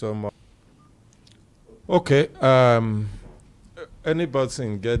 Thank you so much. Okay, anybody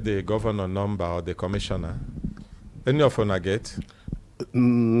can get the governor number or the commissioner? Any of you get?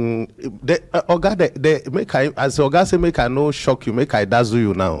 Make I, as Oga say, make I no shock you, make I dazzle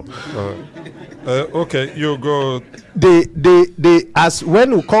you now. Okay, you go. They as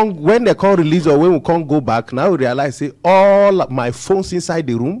when they can't release or when we can't go back, now we realize say all my phones inside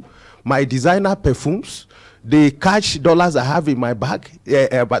the room, my designer perfumes, the cash dollars I have in my bag,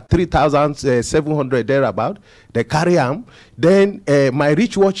 about 3,700 thereabout, they carry them. Then my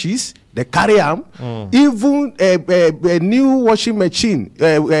rich watches, they carry them. Even a new washing machine,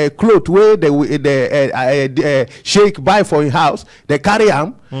 clothes where they shake buy for your house, they carry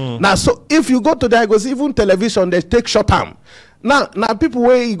them. Now, so if you go to the Lagos, even television, they take short term. Now people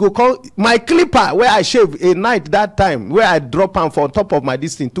where you go call my clipper where I shave a night that time where I drop them for top of my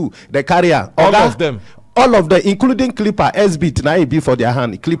distance too, they carry them. All of them. All of them, including clipper, SB, now it be for their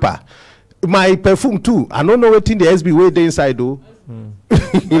hand, clipper. My perfume too. I don't know what in the SB way they inside though.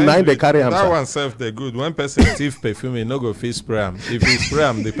 Now they carry them. That one self they good. When person thief perfume, he no go fit spray them. If he spray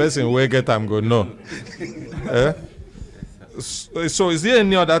them, the person will get them go no. So is there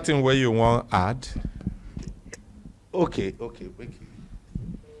any other thing where you want to add? Okay.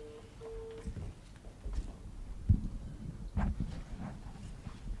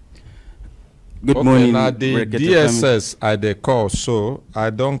 Good morning. Now the Brekete DSS I they call, so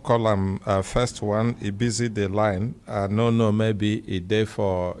I don't call them first one. He busy the line. No, maybe he there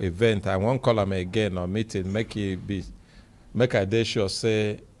for event. I won't call him again or meeting. Make I dey sure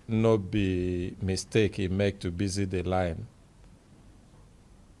say no be mistake he make to busy the line.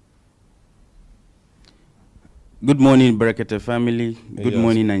 Good morning, Brekete family. Good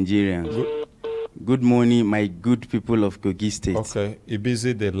morning, Nigerians. Good morning, my good people of Kogi State. Okay, he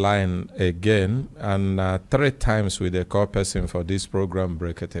busy the line again, and 3 times with the call person for this program,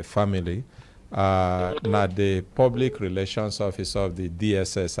 Brekete Family. Now the public relations officer of the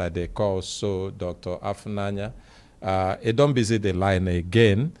DSS I they call so Dr. Afunanya. He don't busy the line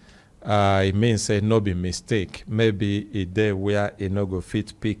again. It means say no be mistake. Maybe it there where he no go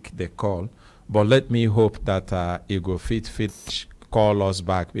fit pick the call. But let me hope that he go fit call us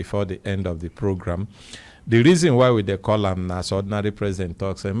back before the end of the program. The reason why we they call them as ordinary president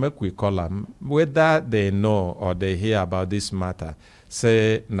talks, and make we call them whether they know or they hear about this matter.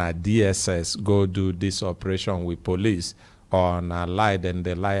 Say na DSS go do this operation with police, or na lie then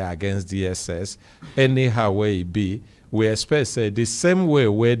they lie against DSS. Anyhow way it be, we expect say the same way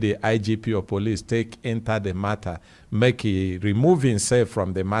where the IGP or police take enter the matter, make he remove himself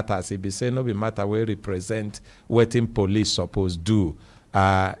from the matter. As he be say no be matter where represent what in police suppose do.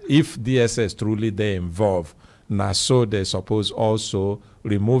 If DSS truly they involved, now so they suppose also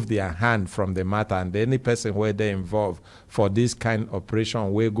remove their hand from the matter, and any person where they involved for this kind of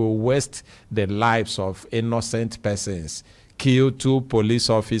operation will go waste the lives of innocent persons, kill 2 police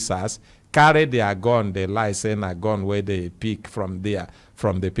officers, carry their gun, they lie saying a gun where they pick from there,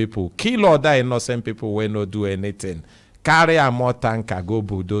 from the people, kill other innocent people where no do anything, carry a more tanker, go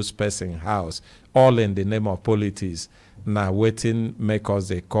bulldoze person house, all in the name of politics. Now waiting, make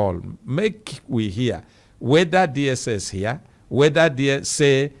us a call. Make we hear whether DSS here, whether they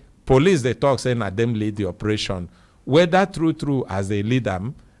say police they talk saying that them lead the operation, whether true as they lead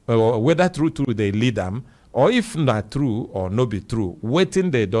them, or whether true they lead them, or if not true or no be true, waiting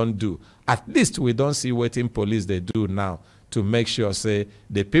they don't do. At least we don't see waiting police they do now to make sure say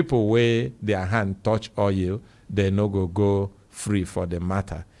the people where their hand touch oil, they no go free for the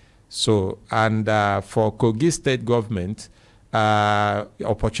matter. So, and for Kogi State government,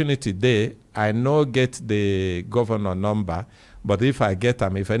 opportunity there, I no get the governor number, but if I get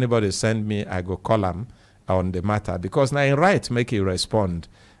them, if anybody send me, I go call them on the matter. Because now in right, make it respond.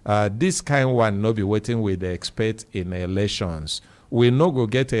 This kind one no be waiting with the expert in elections. We no go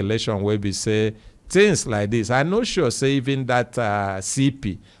get election where we say things like this. I'm not sure say even that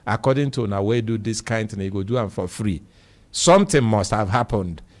CP, according to now, we do this kind of thing, go do them for free. Something must have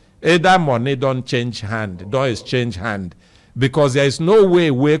happened. Either money don't change hand, don't exchange hand, because there is no way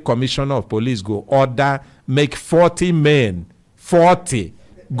where commissioner of police go order make 40 men, 40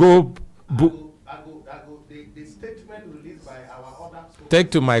 go. The statement released by our other.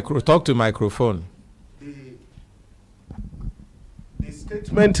 Talk to microphone. The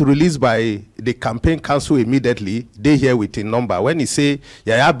statement released by the campaign council immediately, they hear within number. When he say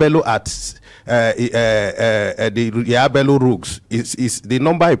Yaya Bello at the Yaya Bello Rooks, is the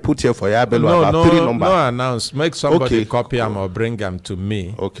number I put here for Yaya Bello about 3 numbers. No announce. Make somebody copy them or bring them to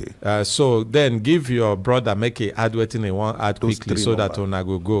me. Okay. So then give your brother, make a add waiting in one add quickly so that una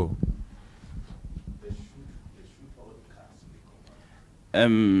go.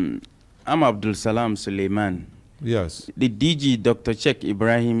 I'm Abdul Salam Suleiman. Yes. The DG, Dr. Sheikh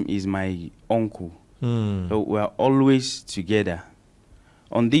Ibrahim, is my uncle. So we are always together.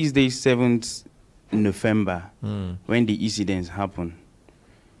 On this day, 7th November, when the incidents happened,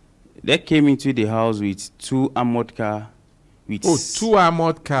 they came into the house with 2 armored cars. 2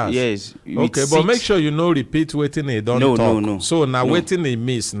 armored cars? Yes. Okay, but make sure you know repeat waiting they don't talk. No. So now waiting they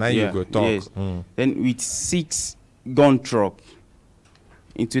miss, now you go talk. Yes. Then with 6 gun truck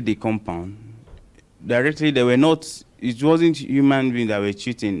into the compound. Directly, they were not, it wasn't human beings that were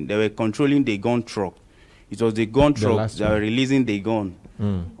shooting. They were controlling the gun truck. It was the gun truck that were releasing the gun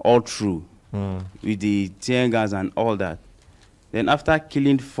all through with the tear gas and all that. Then after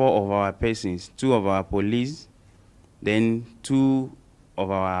killing 4 of our persons, 2 of our police, then 2 of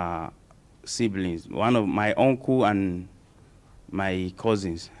our siblings, one of my uncle and my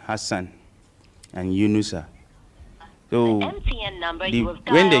cousins, Hassan and Yunusa. So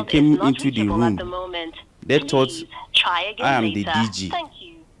when they came into the room, they thought I am the DG.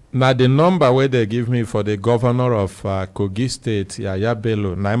 Now the number where they give me for the governor of Kogi State, Yaya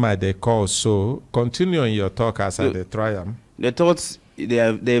Bello, Naima they call. So continue in your talk as I try them. They thought they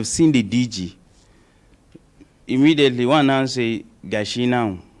have seen the DG. Immediately one now say,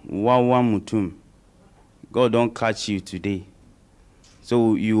 Gashina, Wawa Mutum, God don't catch you today.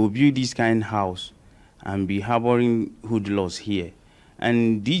 So you will build this kind of house and be harboring hoodlums here.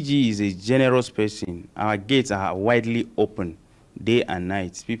 And DG is a generous person. Our gates are widely open, day and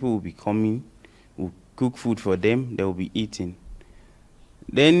night. People will be coming, we'll cook food for them, they will be eating.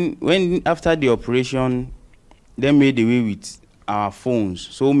 Then after the operation, they made away with our phones,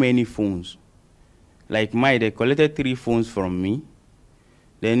 so many phones. Like they collected 3 phones from me.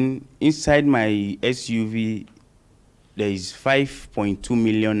 Then inside my SUV, there is 5.2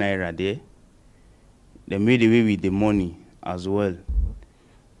 million naira there. They made away with the money as well.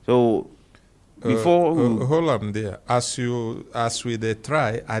 So before hold on there. As we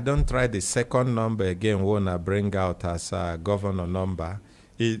try, I don't try the second number again when I bring out as a governor number.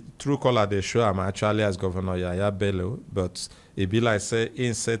 True caller they show I'm actually as Governor Yaya Bello, but it be like say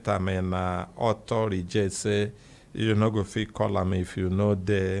insert I'm in auto reject say you no go fit call me if you know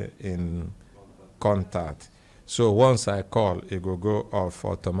there in contact. So once I call, it will go off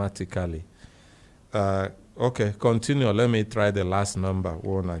automatically. Okay, continue. Let me try the last number.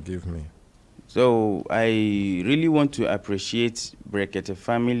 Wanna give me? So I really want to appreciate Brekete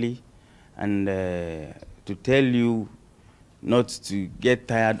Family and to tell you not to get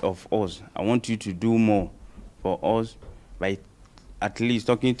tired of us. I want you to do more for us by at least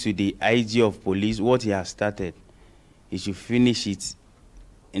talking to the IG of police. What he has started, he should finish it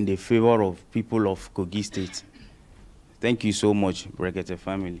in the favor of people of Kogi State. Thank you so much, Brekete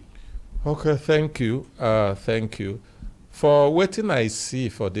Family. Okay, thank you. Thank you. For waiting I see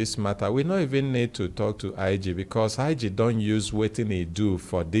for this matter, we don't even need to talk to IG because IG don't use waiting they do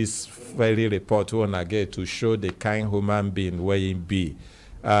for this very report we wanna get to show the kind human being where he be.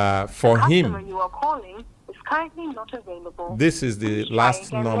 For him, you are calling is currently not available. This is the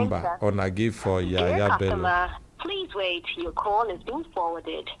last number on I give for Yaya Bello. Please wait, your call is being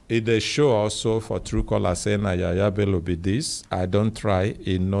forwarded. It they show also for true caller saying Yaya Bello be this. I don't try,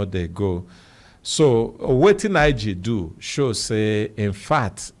 it know they go. So waiting IG do show say in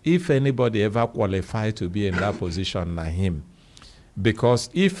fact if anybody ever qualify to be in that position na him. Because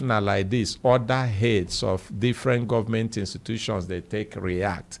if not like this, other heads of different government institutions they take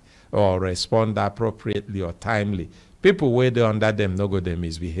react or respond appropriately or timely. People where they under them no go they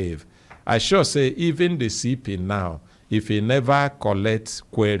misbehave. I sure say even the CP now, if he never collect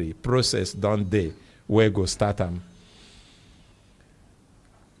query, process done day, where go start them.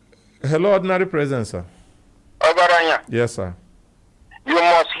 Hello, Ordinary President, sir. Ogaranya. Yes, sir. You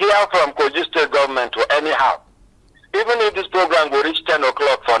must hear from Kogi State government anyhow. Even if this program will reach 10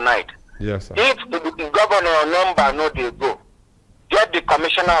 o'clock for night. Yes, sir. If the governor number no they go, get the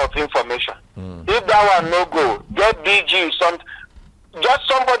commissioner of information. If that one no go, get DG, just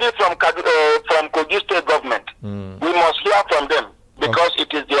somebody from Kogi State government. We must hear from them because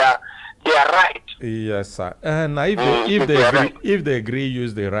it is their right Yes, sir. And if they agree,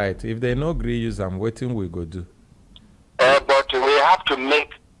 use the right. If they no agree, use them. Waiting we go do. But we have to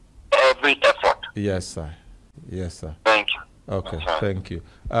make every effort. Yes, sir. Yes, sir. Thank you. Okay, thank you.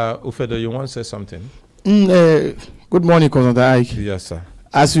 Ufedo, you want to say something? Good morning, Consultant Ike. Yes, sir.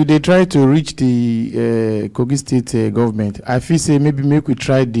 As they try to reach the Kogi State government, I feel say maybe make we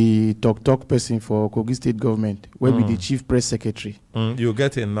try the talk person for Kogi State government, where be the chief press secretary. You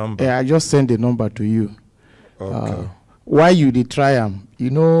get a number. I just send the number to you. Okay. Why you dey try am?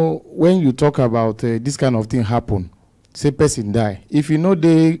 You know, when you talk about this kind of thing happen, say person die. If you know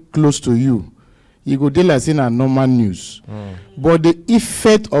they close to you, you go dey like saying a normal news. But the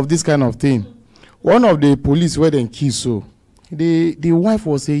effect of this kind of thing, one of the police where they kill so. The wife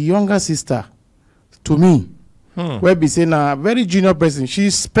was a younger sister to me. Where be saying a very junior person.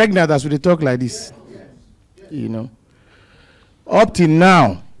 She's pregnant as we talk like this. You know. Up till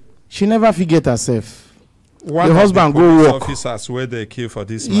now, she never forget herself. One the husband go work. Officers where they kill for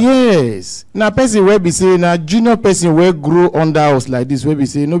this man. Yes. Now person where be saying a junior person where grow under us like this, where be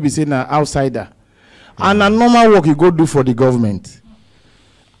saying no be saying an outsider. And a normal work you go do for the government.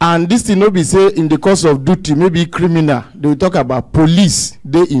 And this thing no be say in the course of duty, maybe criminal. They will talk about police,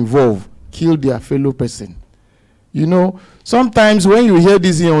 they involve, kill their fellow person. You know, sometimes when you hear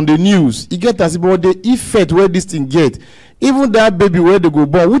this on the news, you get as about the effect where this thing get. Even that baby where they go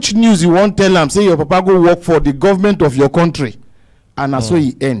born, which news you want tell them, say your papa go work for the government of your country. And that's where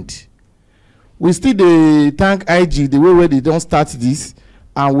he end. We still they thank IG the way where they don't start this,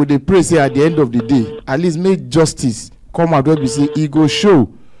 and we they pray say at the end of the day, at least make justice come out where we say he go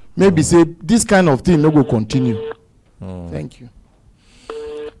show. Maybe say this kind of thing no go continue. Thank you.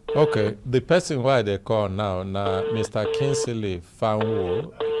 Okay, the person why they call now, Mr. Kingsley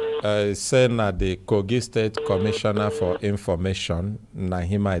Fanwo, saying that the Kogi State Commissioner for Information, na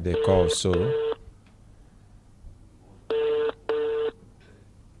him I they call so.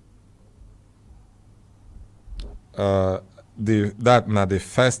 That na the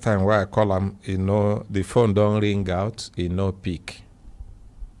first time where I call him, you know, the phone don't ring out, he no pick.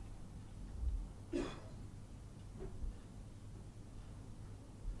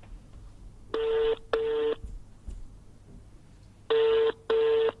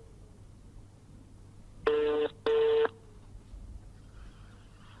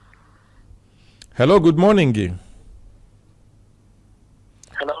 Hello, good morning, Guy.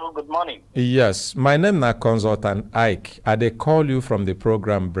 Hello, good morning. Yes, my name is Consultant Ike. I dey call you from the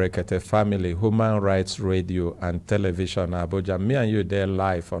program Brekete Family, Human Rights Radio and Television Abuja. Me and you there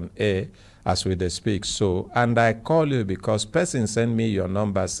live on air as we dey speak. So, and I call you because person send me your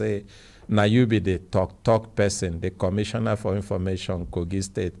number, say, now you be the talk person, the Commissioner for Information, Kogi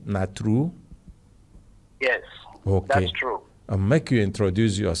State. Na true? Yes, okay. That's true. I'll make you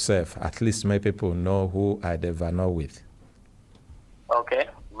introduce yourself. At least my people know who I ever know with. Okay.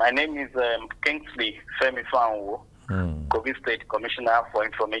 My name is Kingsley Femi Fanwo, Kogi State Commissioner for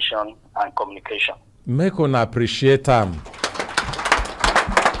Information and Communication. Make one appreciate them.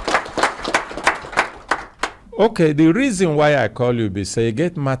 Okay, the reason why I call you be say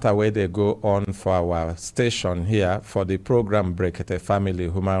get matter where they go on for our station here for the program Brekete Family,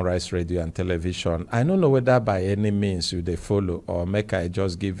 Human Rights Radio and Television. I don't know whether by any means you they follow or make I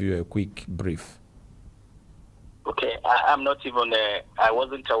just give you a quick brief. Okay, I'm not even, I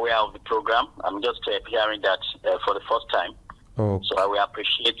wasn't aware of the program. I'm just hearing that for the first time. Okay. So I will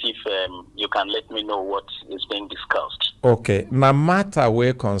appreciate if you can let me know what is being discussed. Okay. Now, matter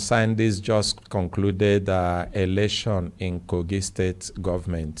where concern this just concluded election in Kogi State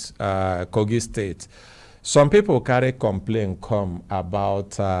government. Kogi State. Some people carry complaint come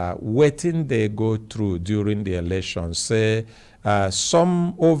about waiting they go through during the election. Say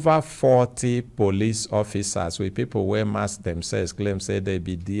some over 40 police officers with people wear masks themselves claim say they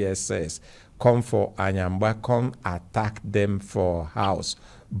be DSS. Come for Anyamba, come attack them for house,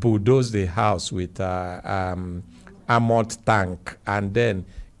 bulldoze the house with armored tank, and then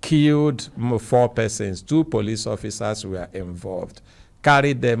killed 4 persons. 2 police officers were involved.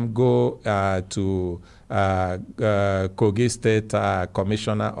 Carry them go to Kogi State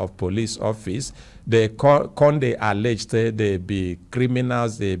Commissioner of Police Office. They they allege they be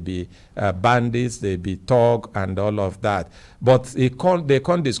criminals, they be bandits, they be thug and all of that. But they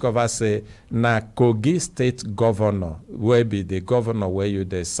can't discover say na Kogi State governor where be the governor where you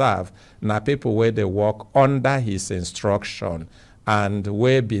they serve, na people where they work under his instruction. And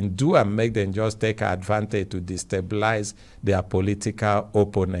where been do and make them just take advantage to destabilize their political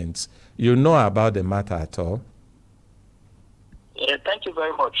opponents. You know about the matter at all? Thank you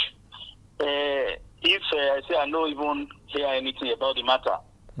very much. If I say I don't even hear anything about the matter,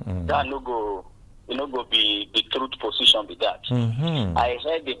 that no go you know, go be the truth position with that. I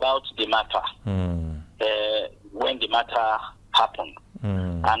heard about the matter when the matter happened.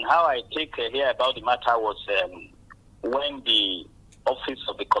 And how I take hear about the matter was when the Office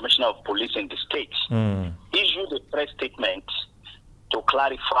of the Commissioner of Police in the state issued a press statement to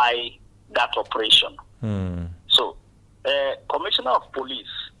clarify that operation. So, Commissioner of Police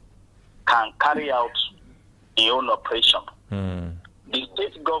can carry out the own operation. The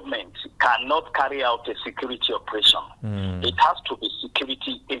state government cannot carry out a security operation. It has to be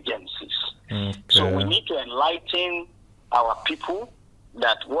security agencies. So we need to enlighten our people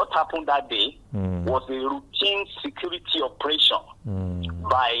that what happened that day was a routine security operation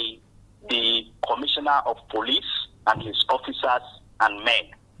by the Commissioner of Police and his officers and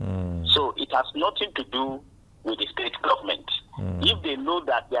men. So it has nothing to do with the state government. If they know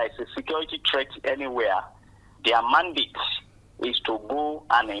that there is a security threat anywhere, their mandate is to go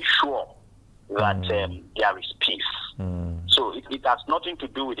and ensure that there is peace. So it has nothing to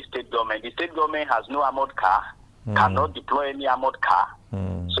do with the state government. The state government has no armored car, cannot deploy any armored car.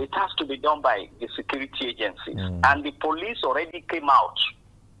 So it has to be done by the security agencies. And the police already came out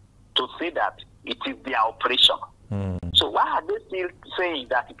to say that it is their operation. So why are they still saying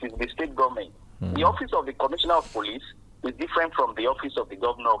that it is the state government? The Office of the Commissioner of Police is different from the Office of the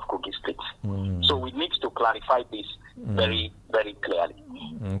Governor of Kogi State. So we need to clarify this very, very clearly.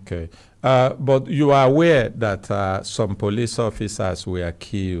 Okay. But you are aware that some police officers were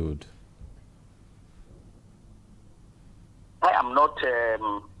killed? I am not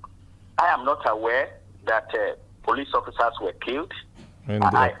aware that police officers were killed.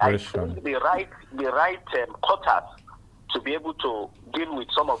 I think the right quarters to be able to deal with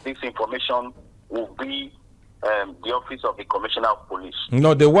some of this information will be the Office of the Commissioner of Police.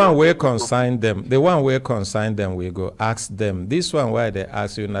 No, the one where consign them, we go ask them. This one why they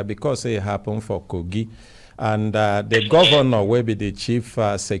ask you now because it happened for Kogi. And the governor will be the chief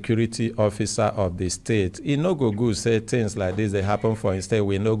security officer of the state. He no go good say things like this, they happen for instead.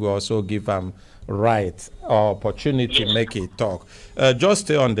 We no go also give them right or opportunity make it talk. Just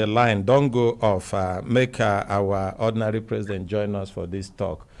stay on the line. Don't go off. Make our ordinary president join us for this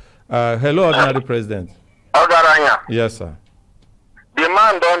talk. Hello, ordinary president. Ogaranya. Yes, sir. The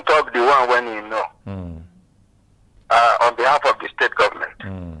man don't talk the one when you know. On behalf of the state government.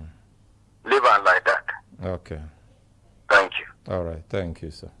 Leave on like that. Okay. Thank you. All right. Thank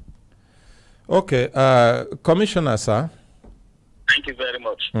you, sir. Okay. Commissioner, sir. Thank you very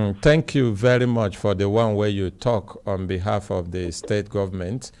much. Thank you very much for the one where you talk on behalf of the state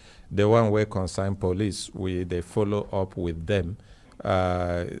government. The one where concern police, they follow up with them.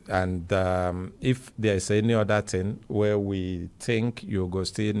 And if there is any other thing where we think you go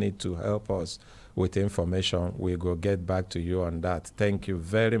still need to help us with information, we go get back to you on that. Thank you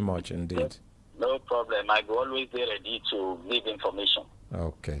very much indeed. No problem. I will always be ready to give information.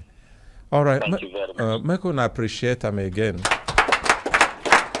 Okay. All right. Thank you very much. Make una appreciate them again.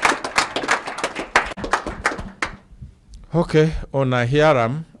 Okay. Una hear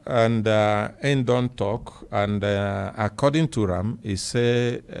am and ain't don't talk. And according to Ram, he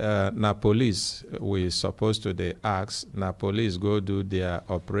say na police we supposed to they ask. Na police go do their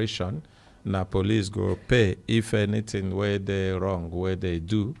operation. Na police go pay if anything where they wrong, where they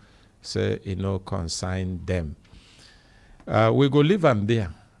do. Say, consign them. We go leave them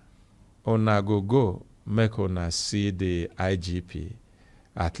there. Ona go make ona see the IGP.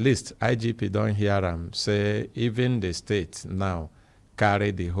 At least IGP don't hear them say even the state now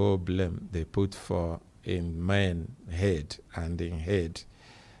carry the whole blame they put for in man head and in head.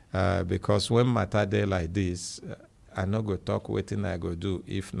 Because when matter day like this, I no go talk wetin I go do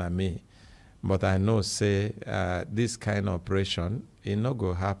if na me. But I know say this kind of operation, it no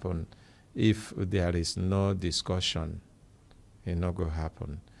go happen if there is no discussion. It no go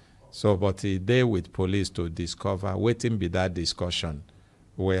happen. So, but it dey with police to discover waiting be that discussion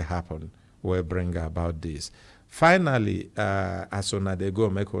where happen, where bring about this. Finally, as una they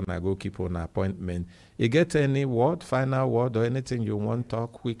go make una go keep on appointment. You get any word, final word, or anything you want to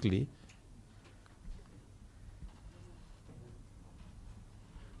talk quickly?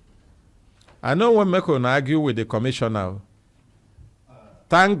 I know when make una argue with the commissioner.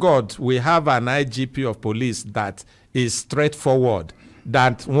 Thank God we have an IGP of police that is straightforward,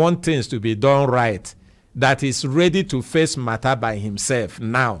 that wants things to be done right, that is ready to face matter by himself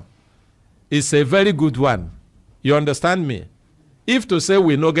now. It's a very good one. You understand me? If to say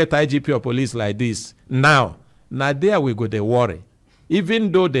we no get IGP of police like this now there we go dey worry.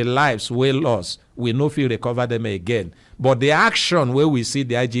 Even though the lives were lost, we no feel recover them again. But the action where we see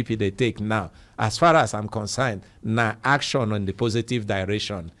the IGP they take now, as far as I'm concerned, action on the positive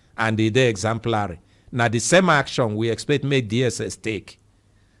direction. and they exemplary. Now the same action we expect make DSS take.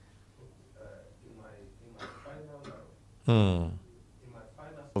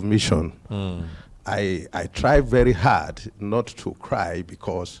 Of mission, I try very hard not to cry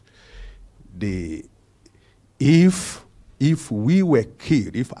because if we were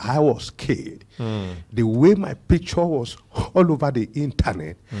killed, if I was killed, the way my picture was all over the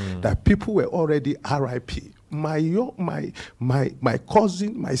internet, that people were already RIP. My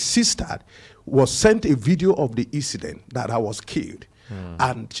cousin, my sister, was sent a video of the incident that I was killed.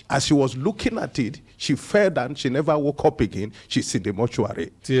 And as she was looking at it, she fell down. She never woke up again. She's in the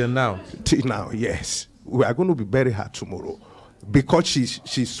mortuary. Till now? Till now, yes. We are going to be bury her tomorrow. Because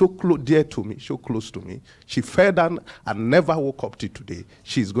she's so dear to me, so close to me. She fell down and never woke up till today.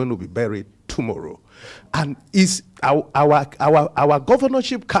 She's going to be buried tomorrow. And is our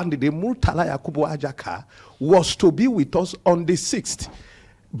governorship candidate, Murtala Yakubu Ajaka, was to be with us on the 6th.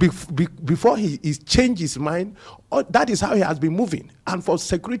 Before he changed his mind, that is how he has been moving. And for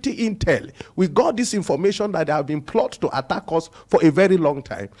security intel, we got this information that they have been plotted to attack us for a very long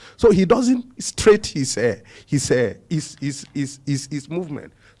time. So he doesn't straight his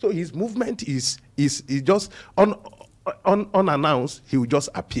movement. So his movement is just unannounced. He will just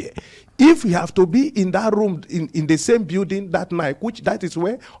appear. If we have to be in that room in the same building that night, which that is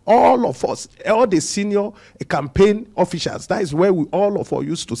where all of us, all the senior campaign officials, that is where all of us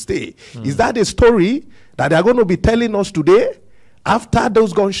used to stay. Is that a story that they are going to be telling us today after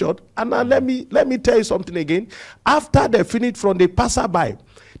those gunshots? And now let me tell you something again. After they finished from the passerby,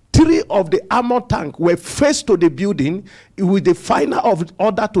 3 of the armor tank were faced to the building with the final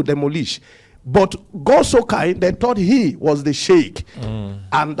order to demolish. But God so kind, they thought he was the sheikh.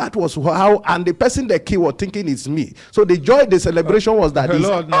 And that was how, and the person they killed was thinking it's me. So the joy, the celebration was that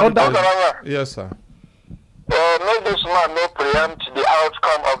yes, sir. Make this man no preempt the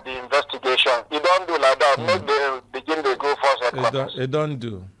outcome of the investigation. You don't do like that. Make them begin to go for second. They don't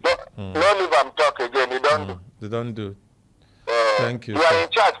do. No leave them talk again. You don't do. They don't do. Thank you. You are in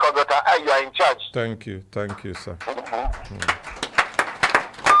charge, Kogota. You are in charge. Thank you, sir.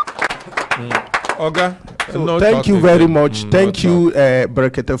 Oga, so no thank you very much. Thank you,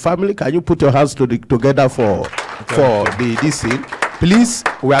 Brekete family. Can you put your hands together for this thing? Please,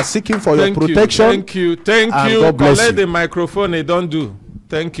 we are seeking for your protection. Thank you. God bless Collect you. the microphone. They don't do.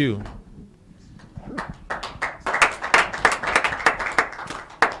 Thank you.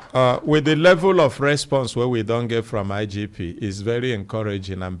 With the level of response where we don't get from IGP is very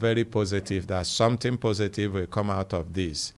encouraging. I'm very positive that something positive will come out of this.